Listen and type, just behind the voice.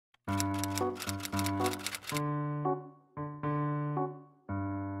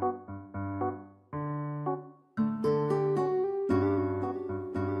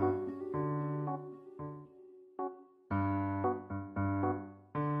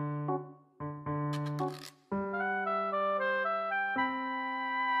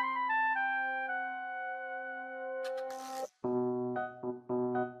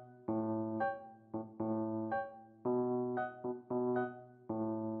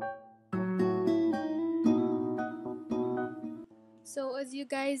So as you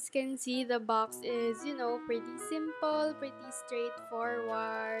guys can see, the box is, pretty simple, pretty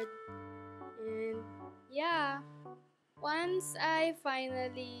straightforward. And yeah, once I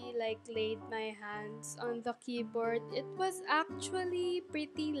finally laid my hands on the keyboard, it was actually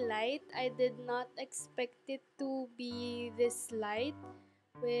pretty light. I did not expect it to be this light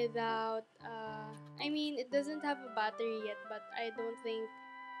without it doesn't have a battery yet, but I don't think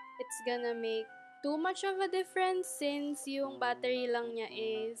it's gonna make too much of a difference since yung battery lang niya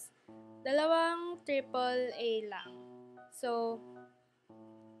is dalawang triple A lang. So,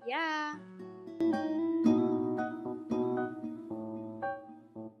 yeah.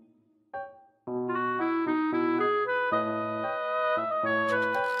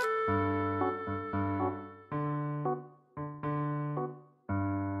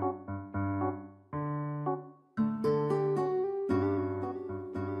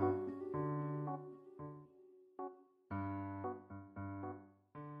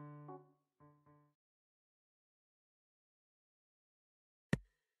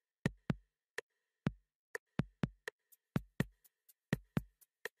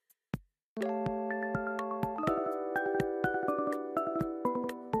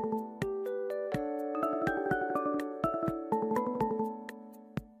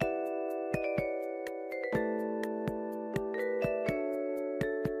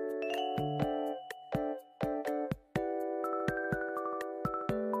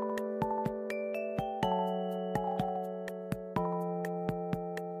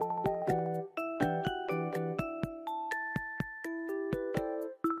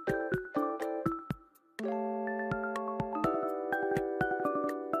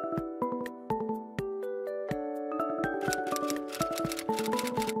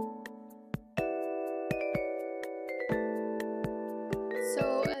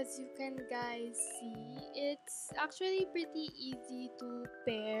 So as you can guys see, it's actually pretty easy to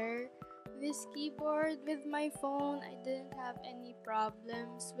pair this keyboard with my phone. I didn't have any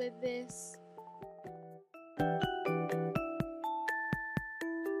problems with this.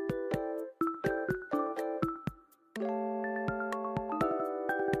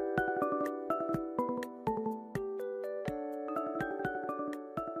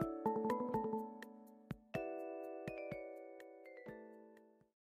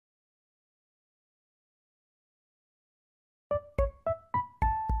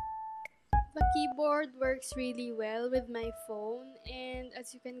 The keyboard works really well with my phone, and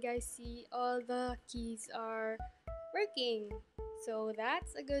as you can guys see, all the keys are working. So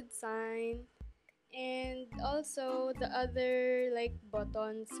that's a good sign. And also the other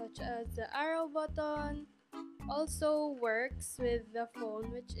buttons such as the arrow button also works with the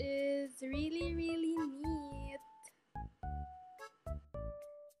phone, which is really neat.